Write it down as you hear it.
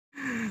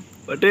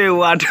Waduh,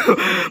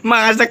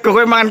 mangan sego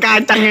kowe mangan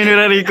kacang ngene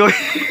ra Riko.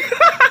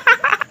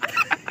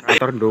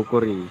 Operator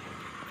ndukur iki.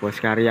 Bos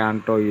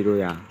Karyanto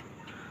itu ya.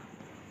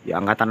 Ya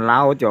angkatan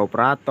laut ya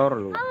operator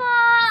loh. Halo,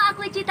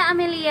 aku Cita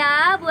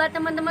Amelia. Buat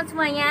teman-teman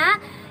semuanya,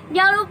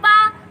 jangan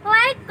lupa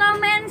like,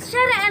 comment,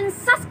 share, and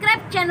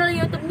subscribe channel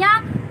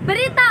YouTube-nya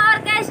Berita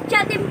Orkes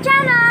Jatim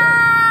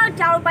Channel.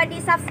 Jangan lupa di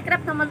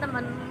subscribe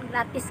teman-teman,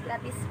 gratis.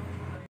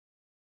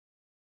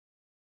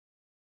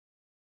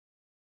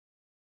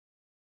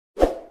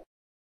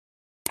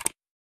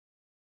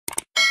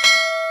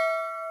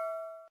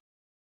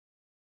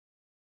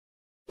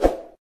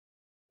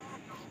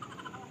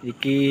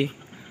 Iki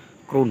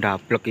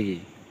krundablek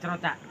iki.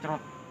 Cerot.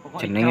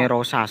 Jenenge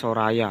Rosa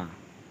Soraya.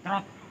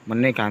 Cerot.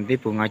 Mene ganti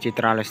Bunga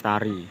Citra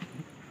Lestari.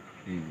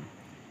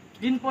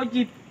 Info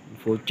jeep.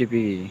 Fujib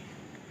iki.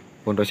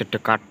 Bondo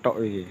sedekat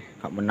tok iki,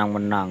 gak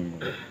menang-menang.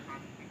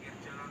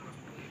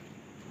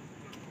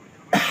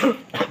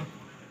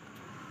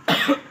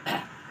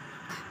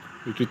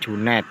 Iki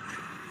Junet.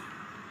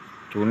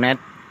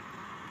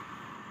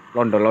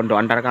 Londo-londo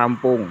antar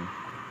kampung.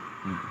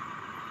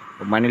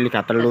 Pemain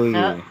Liga Telu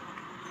iki.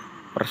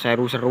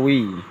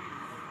 Perseru-serui.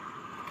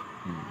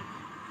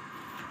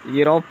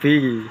 Iki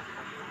Robi.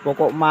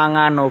 Pokok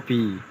mangan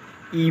Robi.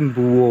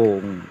 Imbu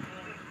wong.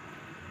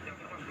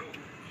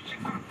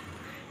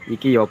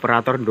 Iki ya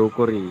operator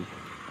ndukur iki.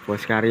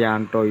 Bos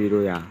Karyanto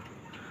itu ya.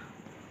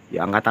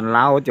 Ya angkatan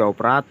laut ya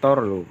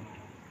operator lho.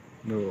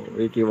 Lho,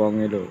 iki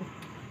wonge lho.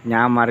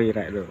 Nyamar iki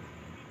rek lho.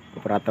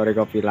 Operator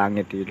Kopi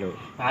Langit iki lho.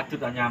 Batu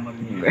tak nyamar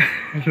iki.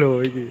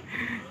 Lho iki.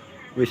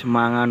 Wis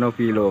mangan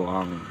Robi lho.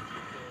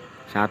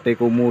 Sate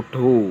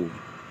komodo.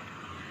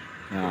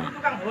 Nah,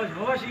 Tukang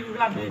bos iki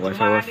lambe. bos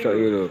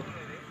iki lho.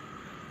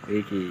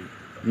 Iki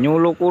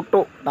nyulu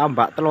kutuk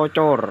tambak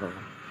telocor.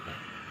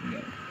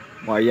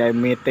 Wayahe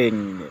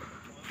meeting.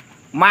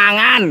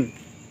 Mangan.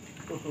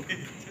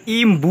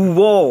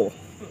 Imbuwo.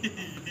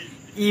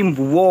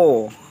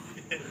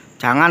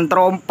 Jangan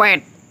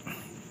trompet.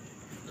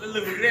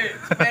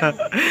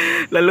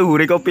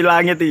 Leluhure Kopi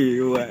Langit iki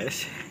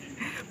wes.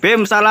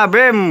 Bim salah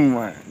Bim.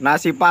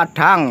 Nasi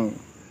Padang.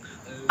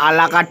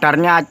 Ala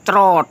kadarnya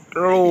cerot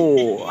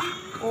lu.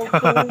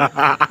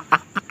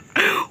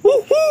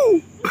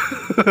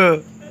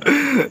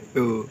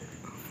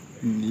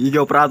 Iki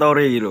operator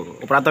iki lho.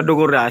 Operator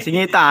ndukur ya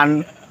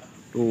singitan.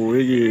 Tuh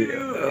iki.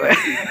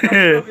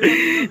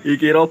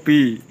 Iki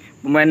Robi,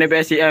 pemain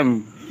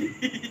PSIM.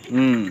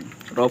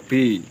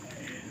 Robi.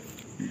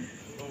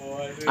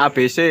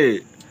 ABC.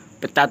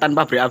 Pecatan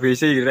pabrik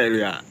ABC rek lho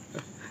ya.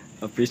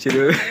 ABC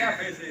lho.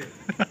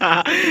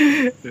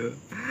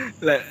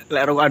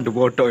 Lek rokokan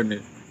ndepodok ini.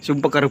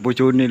 Sumpah karo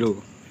bojone lho.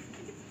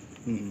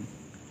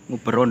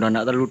 Nguberondo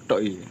anak telu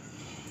tok iki.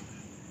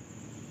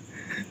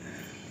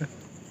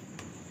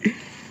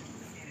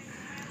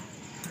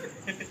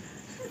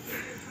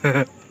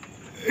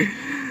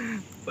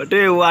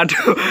 Waduh,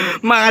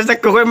 mangan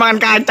sego kowe mangan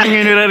kacang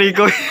ngene ra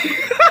Riko.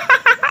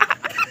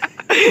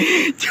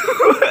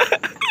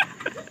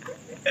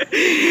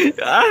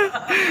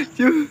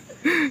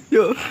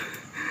 Yo.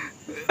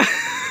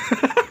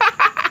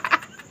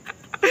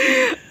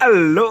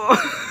 Halo.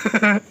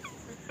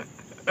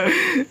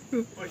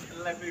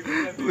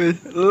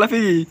 Live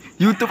iki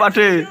YouTube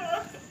ade.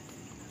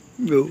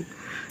 Yo.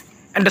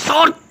 And the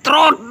short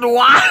trot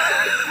wah.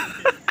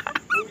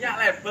 Punya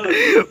label.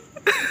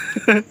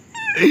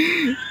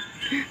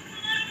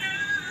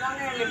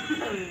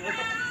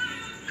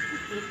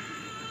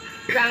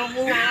 Yang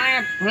punya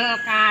label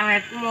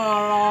karet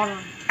molor.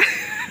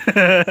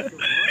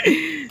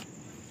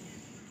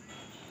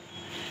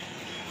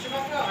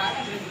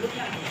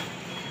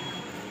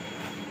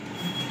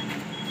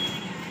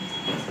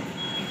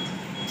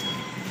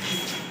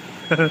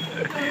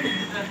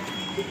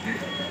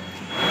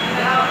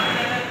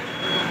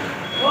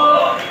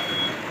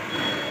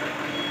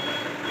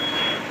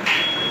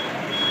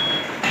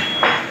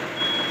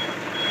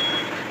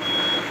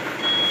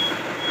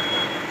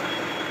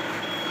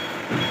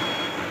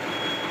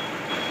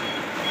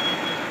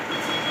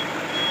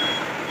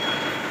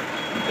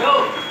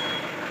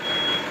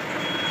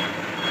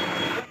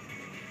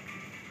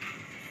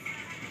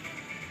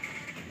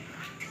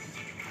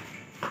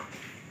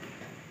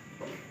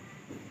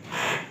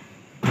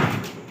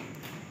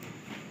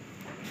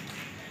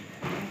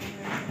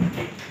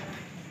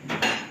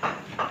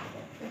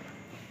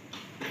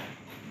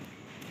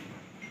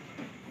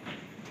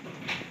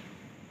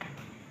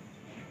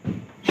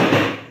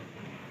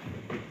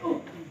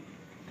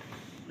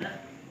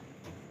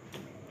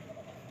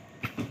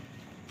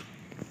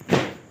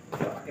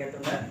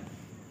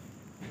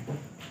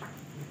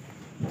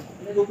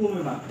 Ini hukum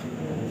memang.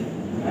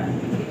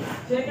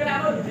 Saya kira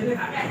lo jadi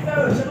kakek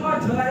tuh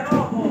semua jelek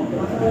lo.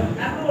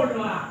 Aku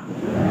doa.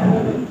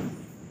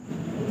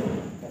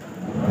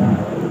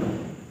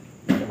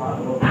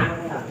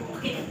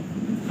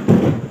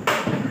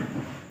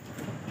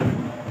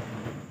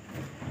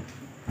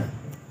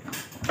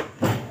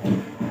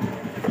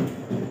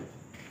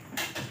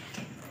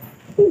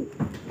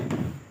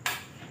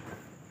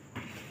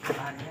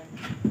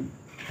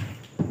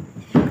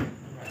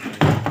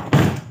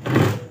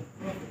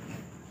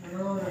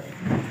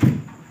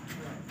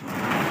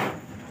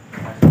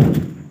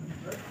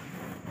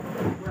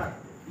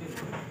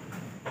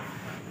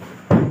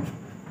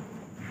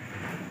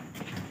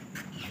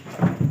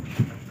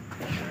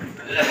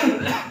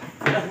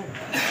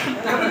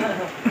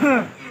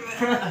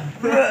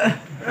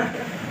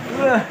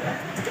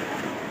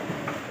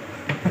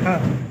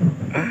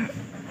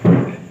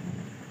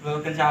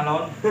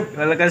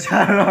 Balik ke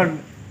salon.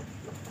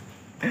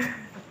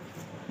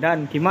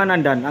 Dan gimana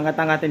Dan?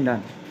 Angkat-angkatin Dan.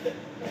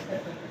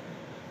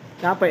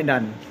 Capek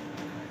Dan.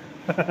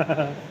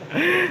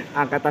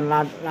 Angkatan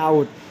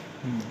laut.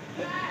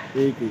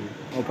 Iki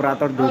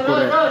operator dukur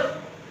ya.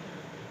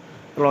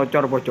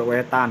 Kelocor pojok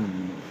wetan.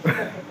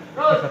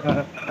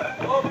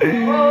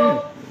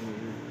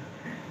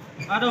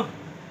 Aduh,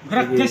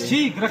 greges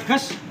sih,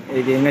 greges.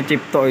 Iki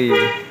ngeciptoi.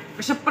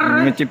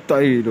 Keseper.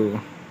 Ngeciptoi lho.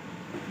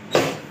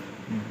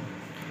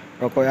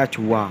 Rokoknya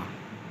Ajwa.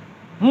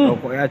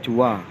 Rokoknya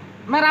Ajwa.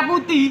 Merah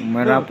putih.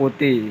 Merah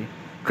putih.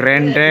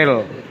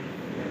 Grendel.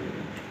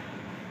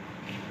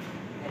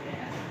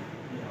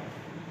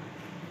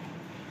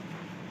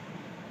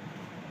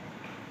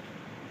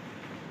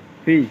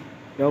 Bi,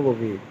 ya apa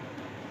Bi?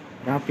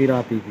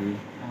 Rapi-rapi Bi.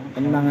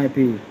 Tenang ae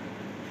Bi.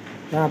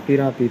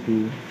 Rapi-rapi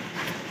Bi.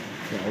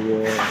 Ya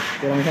Allah,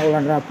 kurang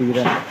saulan rapi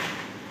kan.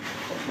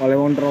 Oleh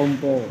wong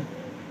trompo.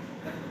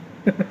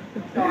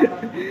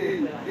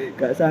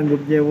 Gak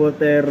sanggup nyewa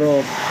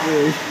terop.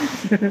 Wis.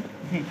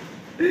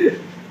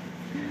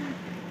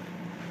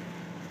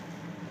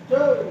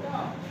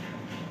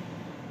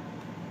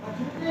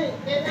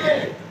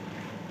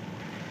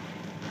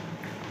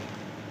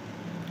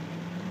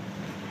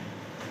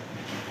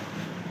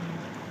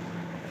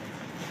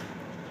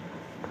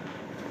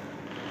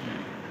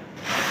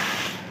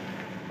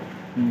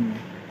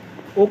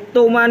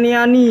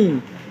 Uktumaniani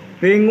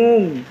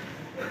bingung.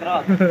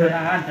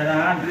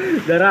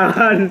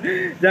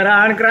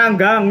 Jarahan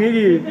keranggang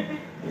iki.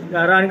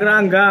 Jarahan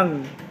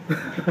keranggang.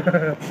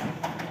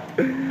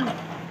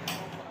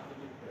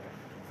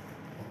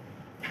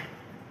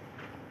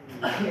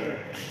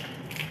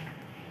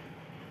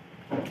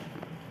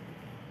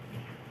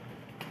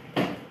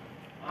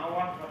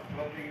 Awas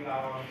berarti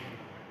lawan.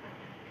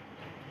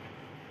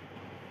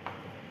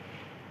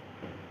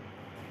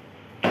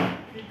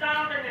 Kita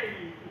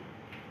ini.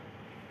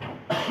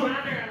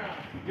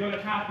 Yo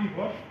le sapi,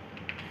 Bos.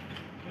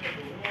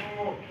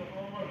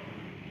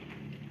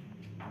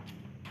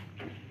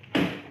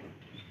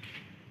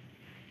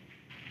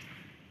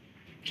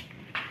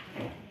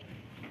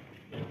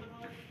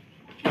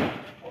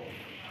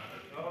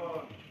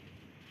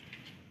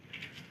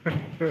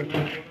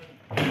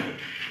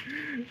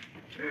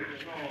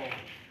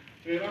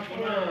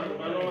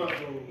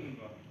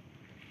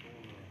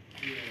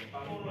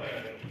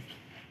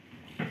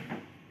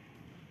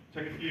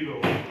 Sakit kilo.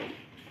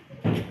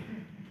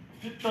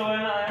 Kita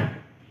enak ya.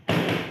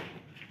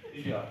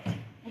 Iya.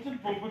 Macam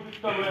bumbu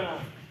kita enak.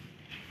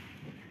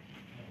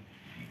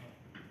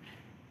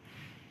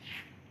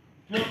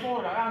 Dia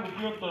pun dah kan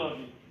dia tu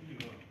lagi.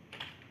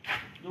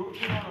 Dulu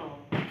tu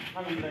mana?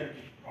 Kan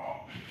lagi.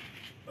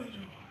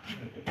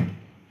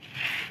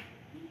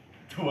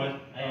 Tuan,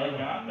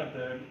 ayah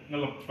kata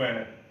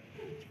ngelepet.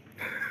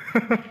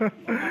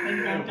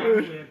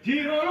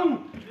 Jiro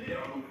lu.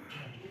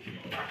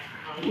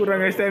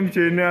 Kurang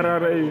SMJ ini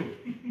arah-arah ini.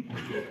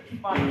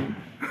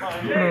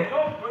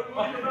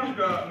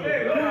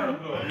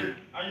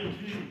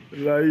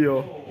 Lah iya.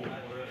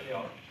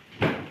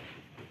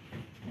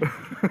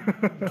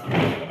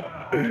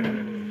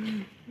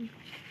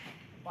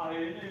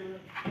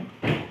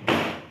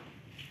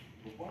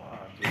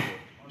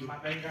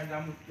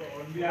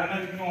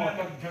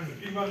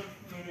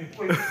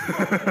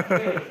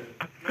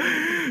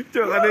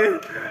 Cok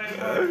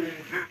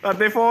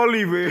kate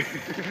volley be.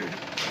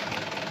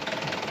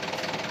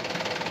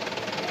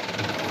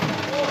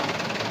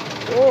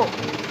 Oh.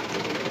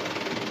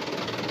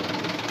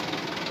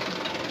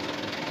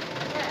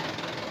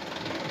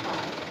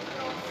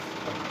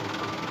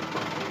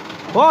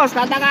 Bos,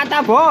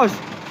 kata-kata bos.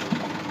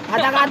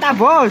 Kata-kata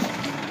bos.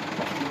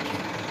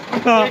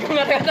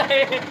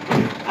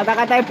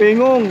 Kata-kata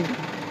bingung.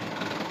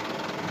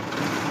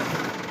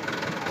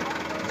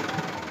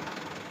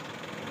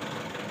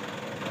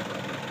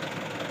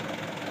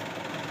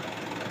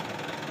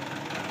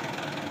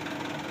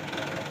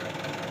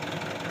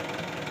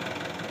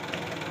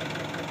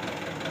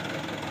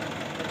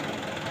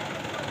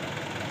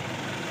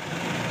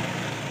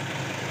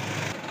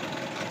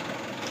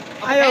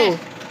 Ayo,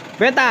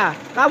 Beta,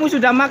 kamu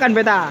sudah makan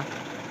Beta?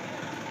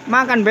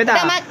 Makan Beta?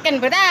 Kita makan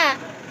Beta.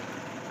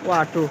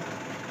 Waduh,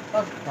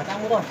 Bos,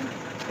 datangmu bos.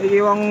 iki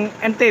wong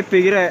NTB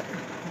kira.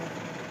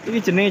 Iki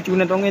jenenge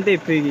Junet wong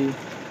NTB iki.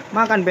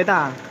 Makan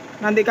Beta.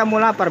 Nanti kamu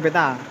lapar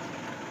Beta.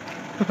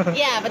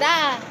 Iya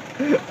Beta.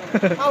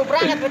 Mau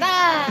berangkat Beta.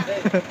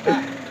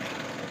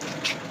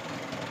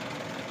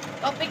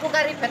 Kopiku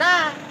kari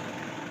Beta.